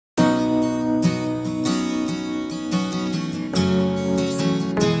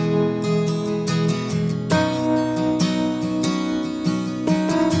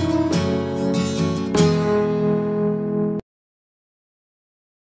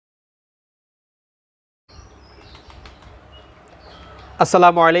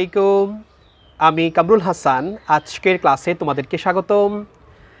আসসালামু আলাইকুম। আমি কামরুল হাসান। আজকের ক্লাসে তোমাদেরকে স্বাগতম।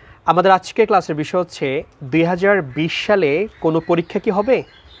 আমাদের আজকের ক্লাসের বিষয় হচ্ছে 2020 সালে কোনো পরীক্ষা কি হবে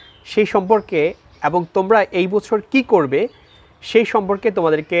সেই সম্পর্কে, এবং তোমরা এই বছর কি করবে সেই সম্পর্কে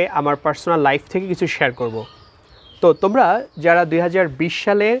তোমাদেরকে আমার পার্সোনাল লাইফ থেকে কিছু শেয়ার করব। তো তোমরা যারা 2020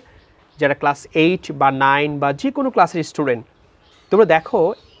 সালের যারা ক্লাস 8 বা 9 বা যে কোনো ক্লাসের স্টুডেন্ট, তোমরা দেখো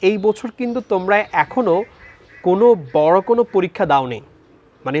এই বছর কিন্তু তোমরা এখনও কোনো বড় কোনো পরীক্ষা দাওনি।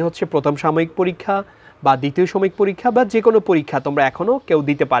 মানে হচ্ছে প্রথম সাময়িক পরীক্ষা বা দ্বিতীয় সাময়িক পরীক্ষা বা যে কোনো পরীক্ষা তোমরা এখনও কেউ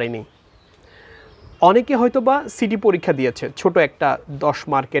দিতে পারেনি। অনেকে হয়তো বা সিটি পরীক্ষা দিয়েছে, ছোট একটা 10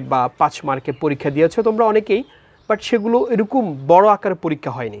 মার্কের বা 5 মার্কের পরীক্ষা দিয়েছে তোমরা অনেকেই, বাট সেগুলো এরকম বড় আকারের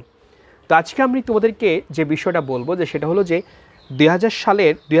পরীক্ষা হয়নি। তো আজকে আমি তোমাদেরকে যে বিষয়টা বলবো যে সেটা হলো যে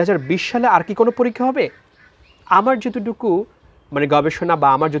 2020 সালে আর কি কোনো পরীক্ষা হবে। আমার যতটুকু মানে গবেষণা বা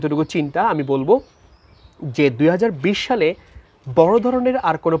আমার যতটুকু চিন্তা, আমি বলবো যে 2020 সালে বড় ধরনের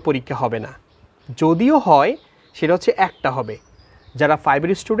আর কোনো পরীক্ষা হবে না। যদিও হয় সেটা হচ্ছে একটা হবে, যারা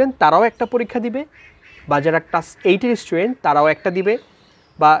 5-এর স্টুডেন্ট তারাও একটা পরীক্ষা দিবে, বা যারা ক্লাস 8-এর স্টুডেন্ট তারাও একটা দিবে,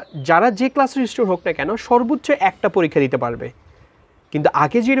 বা যারা যে ক্লাসের স্টুডেন্ট হোক না কেন সর্বোচ্চ একটা পরীক্ষা দিতে পারবে। কিন্তু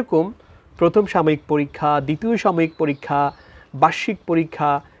আগে যেরকম প্রথম সাময়িক পরীক্ষা, দ্বিতীয় সাময়িক পরীক্ষা, বার্ষিক পরীক্ষা,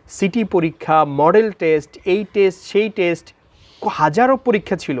 সিটি পরীক্ষা, মডেল টেস্ট, এই টেস্ট সেই টেস্ট, হাজারো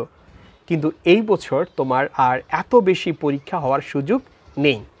পরীক্ষা ছিল, কিন্তু এই বছর তোমার আর এত বেশি পরীক্ষা হওয়ার সুযোগ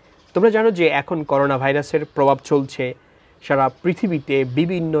নেই। তোমরা জানো যে এখন করোনা ভাইরাসের প্রভাব চলছে, সারা পৃথিবীতে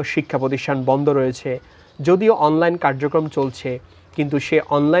বিভিন্ন শিক্ষা প্রতিষ্ঠান বন্ধ রয়েছে। যদিও অনলাইন কার্যক্রম চলছে, কিন্তু সে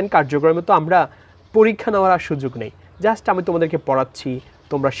অনলাইন কার্যক্রমে তো আমরা পরীক্ষা নেওয়ার আর সুযোগ নেই। জাস্ট আমি তোমাদেরকে পড়াচ্ছি,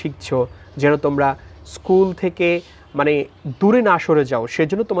 তোমরা শিখছো, যেন তোমরা স্কুল থেকে মানে দূরে না সরে যাও,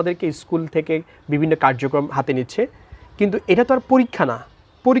 সেজন্য তোমাদেরকে স্কুল থেকে বিভিন্ন কার্যক্রম হাতে নিচ্ছে, কিন্তু এটা তো আর পরীক্ষা না,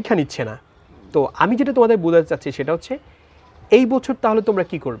 পরীক্ষা নিচ্ছে না। তো আমি যেটা তোমাদের বোঝাতে চাচ্ছি সেটা হচ্ছে এই বছর তাহলে তোমরা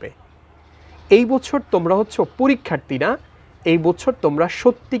কি করবে। এই বছর তোমরা হচ্ছে পরীক্ষার্থী না, এই বছর তোমরা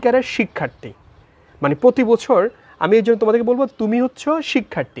সত্যিকারের শিক্ষার্থী। মানে প্রতি বছর আমি এই জন্য তোমাদেরকে বলবো তুমি হচ্ছে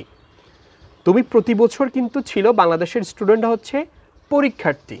শিক্ষার্থী। তুমি প্রতি বছর কিন্তু ছিল বাংলাদেশের স্টুডেন্টরা হচ্ছে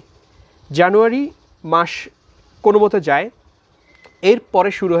পরীক্ষার্থী। জানুয়ারি মাস কোনো মতো যায়, এরপরে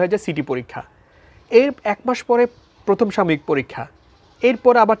শুরু হয়ে যায় সিটি পরীক্ষা, এর 1 মাস পরে প্রথম সাময়িক পরীক্ষা,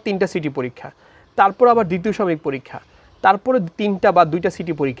 এরপরে আবার 3টা সিটি পরীক্ষা, তারপর আবার দ্বিতীয় সাময়িক পরীক্ষা, তারপরে 3টা বা 2টা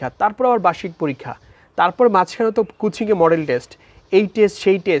সিটি পরীক্ষা, তারপর আবার বার্ষিক পরীক্ষা, তারপর মাঝখানে তো কোচিংয়ে মডেল টেস্ট, এই টেস্ট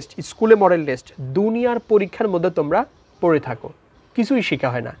সেই টেস্ট, স্কুলে মডেল টেস্ট, দুনিয়ার পরীক্ষার মধ্যে তোমরা পড়ে থাকো, কিছুই শেখা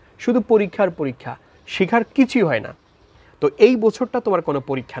হয় না, শুধু পরীক্ষার পরীক্ষা, শেখার কিছুই হয় না। তো এই বছরটা তোমার কোনো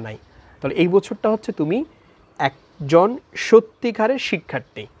পরীক্ষা নাই, তাহলে এই বছরটা হচ্ছে তুমি একজন সত্যিকারের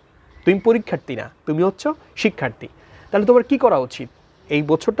শিক্ষার্থী। তুমি পরীক্ষার্থী না, তুমি হচ্ছে শিক্ষার্থী। তাহলে তোমার কি করা উচিত, এই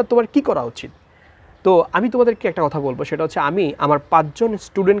বছরটা তোমার কি করা উচিত? তো আমি তোমাদেরকে একটা কথা বলবো, সেটা হচ্ছে আমি আমার 5 জন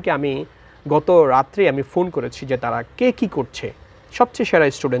স্টুডেন্টকে আমি গত রাত্রে আমি ফোন করেছি যে তারা কে কী করছে, সবচেয়ে সেরা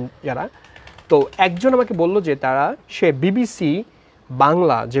স্টুডেন্ট যারা। তো একজন আমাকে বলল যে সে বিবিসি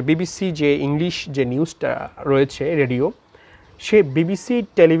বাংলা, যে বিবিসি যে ইংলিশ যে নিউজটা রয়েছে রেডিও, সে বিবিসি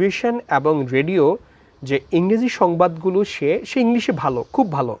টেলিভিশন এবং রেডিও যে ইংরেজি সংবাদগুলো সে ইংলিশে ভালো, খুব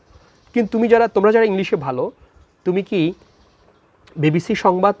ভালো। কিন্তু তোমরা যারা ইংলিশে ভালো, তুমি কি বিবিসি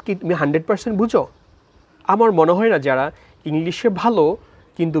সংবাদ কি তুমি 100% বুঝো? আমার মনে হয় না। যারা ইংলিশে ভালো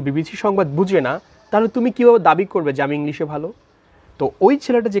কিন্তু বিবিসি সংবাদ বুঝে না, তাহলে তুমি কীভাবে দাবি করবে যে আমি ইংলিশে ভালো? তো ওই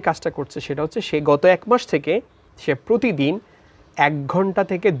ছেলেটা যে কাজটা করছে সেটা হচ্ছে সে গত 1 মাস থেকে সে প্রতিদিন 1 ঘন্টা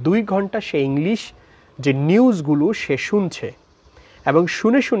থেকে 2 ঘন্টা সে ইংলিশ যে নিউজগুলো সে শুনছে, এবং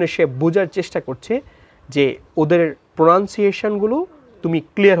শুনে শুনে সে বোঝার চেষ্টা করছে যে ওদের প্রোনাউন্সিয়েশনগুলো তুমি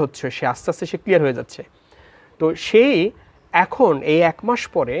ক্লিয়ার হচ্ছে, সে আস্তে আস্তে সে ক্লিয়ার হয়ে যাচ্ছে। তো সেই এখন এই 1 মাস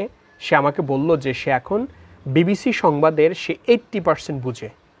পরে সে আমাকে বলল যে সে এখন বিবিসি সংবাদের সে 80% বুঝে।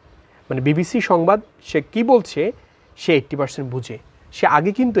 মানে বিবিসি সংবাদ সে কি বলছে সে 80% বুঝে। সে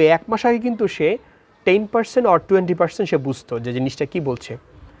আগে কিন্তু 1 মাস আগে কিন্তু সে 10% or 20% সে বুঝতো যে জিনিসটা কি বলছে।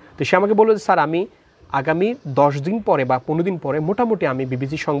 তো সে আমাকে বললো যে স্যার আমি আগামী 10 দিন পরে বা 15 দিন পরে মোটামুটি আমি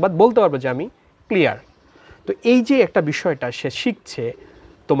বিবিসি সংবাদ বলতে পারবো যে আমি ক্লিয়ার। তো এই যে একটা বিষয়টা সে শিখছে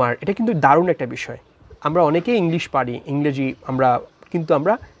তোমার, এটা কিন্তু দারুণ একটা বিষয়। আমরা অনেকেই ইংলিশ পারি, ইংরেজি কিন্তু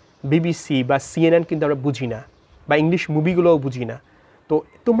আমরা বিবিসি বা CNN কিন্তু আমরা বুঝি না, বা ইংলিশ মুভিগুলোও বুঝি না। তো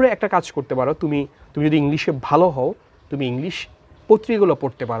তোমরা একটা কাজ করতে পারো, তুমি যদি ইংলিশে ভালো হও, তুমি ইংলিশ পত্রিকাগুলো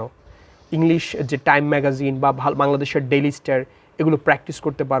পড়তে পারো, ইংলিশ যে টাইম ম্যাগাজিন বা বাংলাদেশের ডেইলি স্টার, এগুলো প্র্যাকটিস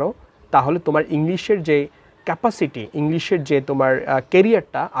করতে পারো। তাহলে তোমার ইংলিশের যে ক্যাপাসিটি, ইংলিশের যে তোমার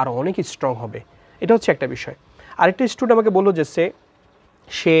ক্যারিয়ারটা আরও অনেক স্ট্রং হবে। এটা হচ্ছে একটা বিষয়। আরেকটা স্টুডেন্ট আমাকে বললো যে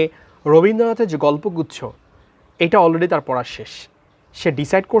সে রবীন্দ্রনাথের যে গল্পগুচ্ছ, এটা অলরেডি তার পড়া শেষ। সে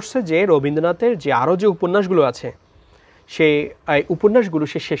ডিসাইড করছে যে রবীন্দ্রনাথের যে আরও যে উপন্যাসগুলো আছে সে এই উপন্যাসগুলো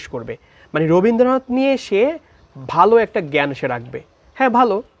সে শেষ করবে। মানে রবীন্দ্রনাথ নিয়ে সে ভালো একটা জ্ঞান সে রাখবে। হ্যাঁ,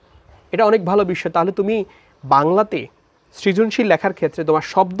 ভালো, এটা অনেক ভালো বিষয়। তাহলে তুমি বাংলাতে সৃজনশীল লেখার ক্ষেত্রে তোমার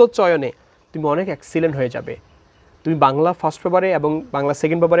শব্দ চয়নে তুমি অনেক এক্সিলেন্ট হয়ে যাবে। তুমি বাংলা ফার্স্ট পেপারে এবং বাংলা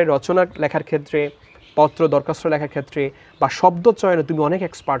সেকেন্ড পেপারে রচনা লেখার ক্ষেত্রে, পত্র দরখাস্ত লেখার ক্ষেত্রে বা শব্দ চয়নে তুমি অনেক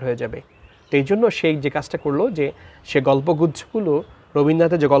এক্সপার্ট হয়ে যাবে। তো এই জন্য সে যে কাজটা করলো যে সে গল্পগুচ্ছগুলো,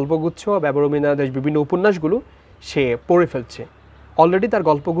 রবীন্দ্রনাথের যে গল্পগুচ্ছ বা রবীন্দ্রনাথের বিভিন্ন উপন্যাসগুলো সে পড়ে ফেলছে। অলরেডি তার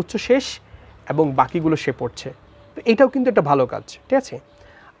গল্পগুচ্ছ শেষ এবং বাকিগুলো সে পড়ছে। তো এটাও কিন্তু একটা ভালো কাজ, ঠিক আছে।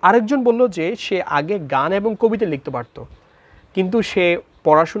 আরেকজন বলল যে সে আগে গান এবং কবিতা লিখতে পারত, কিন্তু সে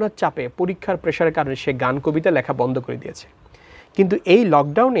পড়াশোনার চাপে, পরীক্ষার প্রেশারের কারণে সে গান কবিতা লেখা বন্ধ করে দিয়েছে। কিন্তু এই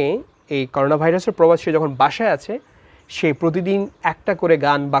লকডাউনে, এই করোনা ভাইরাসের প্রভাব, সে যখন বাসায় আছে সে প্রতিদিন একটা করে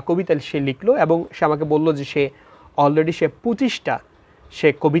গান বা কবিতা সে লিখলো এবং সে আমাকে বলল যে সে অলরেডি 25টা সে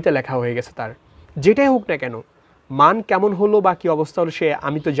কবিতা লেখা হয়ে গেছে তার। যেটাই হোক না কেন, মান কেমন হলো বা কী অবস্থা হলো সে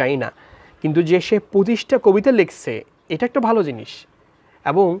আমি তো জানি না, কিন্তু যে সে 25টা কবিতা লিখছে এটা একটা ভালো জিনিস।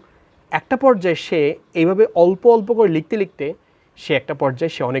 এবং একটা পর্যায়ে সে এইভাবে অল্প অল্প করে লিখতে লিখতে সে একটা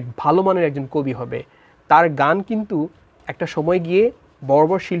পর্যায়ে সে অনেক ভালো মানের একজন কবি হবে। তার গান কিন্তু একটা সময় গিয়ে বড়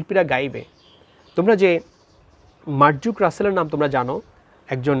বড় শিল্পীরা গাইবে। তোমরা যে মার্জুক রাসেলের নাম তোমরা জানো,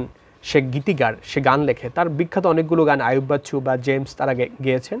 একজন সে গীতিকার, সে গান লেখে, তার বিখ্যাত অনেকগুলো গান আয়ুব বাচ্চু বা জেমস তারা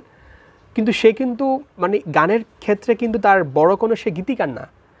গেয়েছেন। কিন্তু সে কিন্তু মানে গানের ক্ষেত্রে কিন্তু তার বড় কোনো সে গীতিকার না,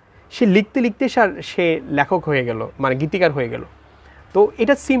 সে লিখতে লিখতে সে লেখক হয়ে গেল, মানে গীতিকার হয়ে গেল। তো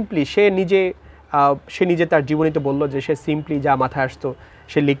এটা সিম্পলি সে নিজে তার জীবনীতে বলল যে সে সিম্পলি যা মাথায় আসতো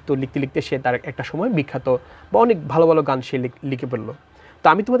সে লিখতে লিখতে সে তার একটা সময় বিখ্যাত বা অনেক ভালো ভালো গান সে লিখে ফেললো। তো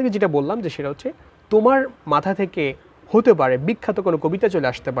আমি তোমাদেরকে যেটা বললাম যে সেটা হচ্ছে তোমার মাথা থেকে হতে পারে বিখ্যাত কোনো কবিতা চলে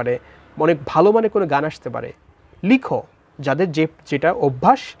আসতে পারে, অনেক ভালো মানে কোনো গান আসতে পারে। লিখো, যাদের যেটা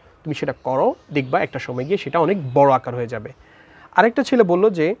অভ্যাস তুমি সেটা করো, দেখবা একটা সময় গিয়ে সেটা অনেক বড় আকার হয়ে যাবে। আরেকটা ছেলে বলল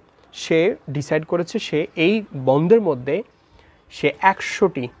যে সে ডিসাইড করেছে সে এই বন্ধের মধ্যে সে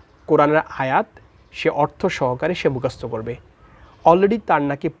 100টি কোরআনের আয়াত সে অর্থ সহকারে সে মুখস্থ করবে। অলরেডি তার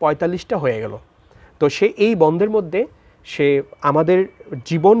নাকি 45টা হয়ে গেল। তো সে এই বন্ধের মধ্যে সে আমাদের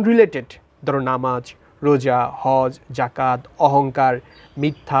জীবন রিলেটেড, ধরো নামাজ, রোজা, হজ, জাকাত, অহংকার,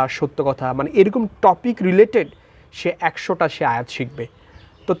 মিথ্যা, সত্য কথা, মানে এরকম টপিক রিলেটেড সে 100টা সে আয়াত শিখবে।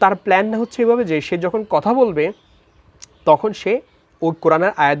 তো তার প্ল্যানটা হচ্ছে এভাবে যে সে যখন কথা বলবে তখন সে ওই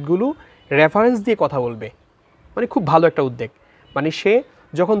কোরআনের আয়াতগুলো রেফারেন্স দিয়ে কথা বলবে। মানে খুব ভালো একটা উদ্যোগ। মানে সে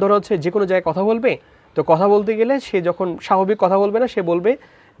যখন ধরো হচ্ছে যে কোনো জায়গায় কথা বলবে, তো কথা বলতে গেলে সে যখন স্বাভাবিক কথা বলবে না, সে বলবে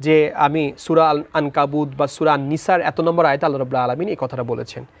যে আমি সূরা আল আনকাবুত বা সূরা নিসার এত নম্বর আয়াতে আল্লাহ রাব্বুল আলামিন এই কথাটা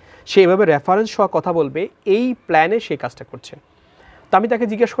বলেছেন। সে এভাবে রেফারেন্স সহ কথা বলবে, এই প্ল্যানে সে কাজটা করছে। তো আমি তাকে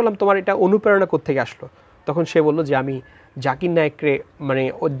জিজ্ঞেস করলাম তোমার এটা অনুপ্রেরণা কোত্থেকে আসলো? তখন সে বলল যে আমি জাকির নায়েককে মানে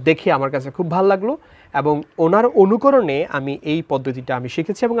ও দেখে আমার কাছে খুব ভালো লাগলো এবং ওনার অনুকরণে আমি এই পদ্ধতিটা আমি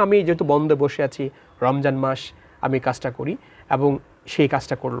শিখেছি এবং আমি যেহেতু বন্ধে বসে আছি, রমজান মাস, আমি কাজটা করি এবং সেই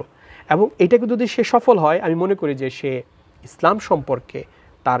কাজটা করলো। এবং এটাকে যদি সে সফল হয়, আমি মনে করি যে সে ইসলাম সম্পর্কে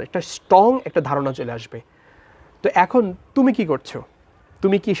তার একটা স্ট্রং একটা ধারণা চলে আসবে। তো এখন তুমি কি করছো?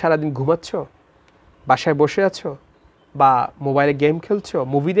 তুমি কি সারাদিন ঘুমাচ্ছ, বাসায় বসে আছো, বা মোবাইলে গেম খেলছো,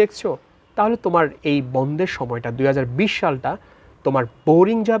 মুভি দেখছো? তাহলে তোমার এই বন্ধের সময়টা 2020 সালটা তোমার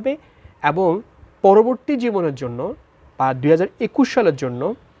বোরিং যাবে এবং পরবর্তী জীবনের জন্য বা 2021 সালের জন্য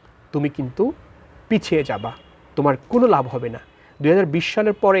তুমি কিন্তু পিছিয়ে যাবা, তোমার কোনো লাভ হবে না। 2020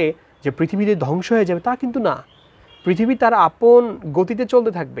 সালের পরে যে পৃথিবীতে ধ্বংস হয়ে যাবে তা কিন্তু না, পৃথিবী তার আপন গতিতে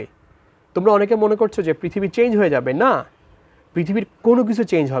চলতে থাকবে। তোমরা অনেকে মনে করছো যে পৃথিবী চেঞ্জ হয়ে যাবে, না, পৃথিবীর কোনো কিছু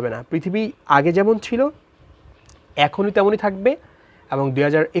চেঞ্জ হবে না। পৃথিবী আগে যেমন ছিল এখনই তেমনই থাকবে এবং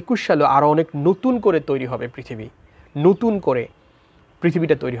 2021 সালে আরও অনেক নতুন করে তৈরি হবে পৃথিবী, নতুন করে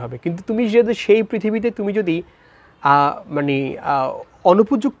পৃথিবীটা তৈরি হবে। কিন্তু তুমি যদি সেই পৃথিবীতে তুমি যদি মানে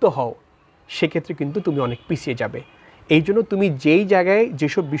অনুপযুক্ত হও, সেক্ষেত্রে কিন্তু তুমি অনেক পিছিয়ে যাবে। এই জন্য তুমি যেই জায়গায়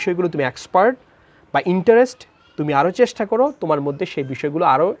যেসব বিষয়গুলো তুমি এক্সপার্ট বা ইন্টারেস্ট, তুমি আরও চেষ্টা করো তোমার মধ্যে সেই বিষয়গুলো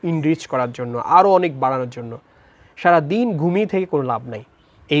আরও ইনরিচ করার জন্য, আরও অনেক বাড়ানোর জন্য। সারা দিন ঘুমিয়ে থেকে কোনো লাভ নাই।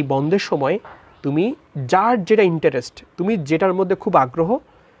 এই বন্ধের সময় তুমি যার যেটা ইন্টারেস্ট, তুমি যেটার মধ্যে খুব আগ্রহ,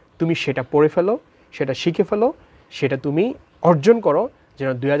 তুমি সেটা পড়ে ফেলো, সেটা শিখে ফেলো, সেটা তুমি অর্জন করো, যেন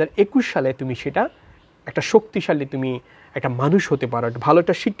 2021 সালে তুমি সেটা একটা শক্তিশালী, তুমি একটা মানুষ হতে পারো, ভালো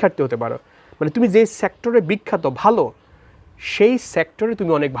একটা শিক্ষার্থী হতে পারো। মানে তুমি যে সেক্টরে বিখ্যাত ভালো, সেই সেক্টরে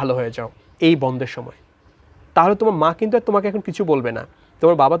তুমি অনেক ভালো হয়ে যাও এই বন্ধের সময়। তাহলে তোমার মা কিন্তু আর তোমাকে এখন কিছু বলবে না,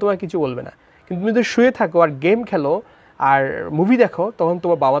 তোমার বাবা তোমাকে কিছু বলবে না। কিন্তু তুমি যদি শুয়ে থাকো আর গেম খেলো আর মুভি দেখো, তখন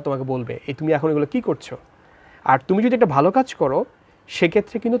তোমার বাবা তোমাকে বলবে এই তুমি এখন এগুলো কী করছো। আর তুমি যদি একটা ভালো কাজ করো,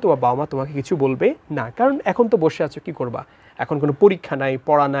 সেক্ষেত্রে কিন্তু তোমার বাবা মা তোমাকে কিছু বলবে না, কারণ এখন তো বসে আছো, কী করবা? এখন কোনো পরীক্ষা নাই,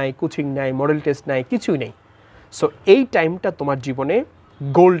 পড়া নাই, কোচিং নাই, মডেল টেস্ট নাই, কিছুই নেই। সো এই টাইমটা তোমার জীবনে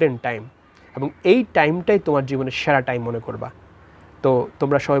গোল্ডেন টাইম, এবং এই টাইমটাই তোমার জীবনের সেরা টাইম মনে করবা। তো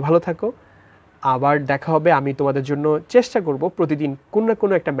তোমরা সবাই ভালো থাকো, আবার দেখা হবে। আমি তোমাদের জন্য চেষ্টা করব প্রতিদিন কোনো না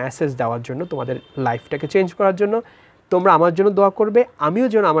কোনো একটা মেসেজ দেওয়ার জন্য, তোমাদের লাইফটাকে চেঞ্জ করার জন্য। তোমরা আমার জন্য দোয়া করবে, আমিও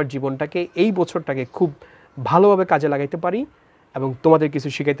যেন আমার জীবনটাকে, এই বছরটাকে খুব ভালোভাবে কাজে লাগাইতে পারি এবং তোমাদের কিছু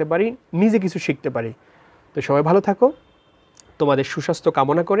শিখাইতে পারি, নিজে কিছু শিখতে পারি। তো সবাই ভালো থাকো, তোমাদের সুস্বাস্থ্য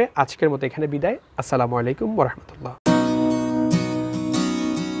কামনা করে আজকের মতো এখানে বিদায়। আসসালামু আলাইকুম ওয়া রাহমাতুল্লাহ।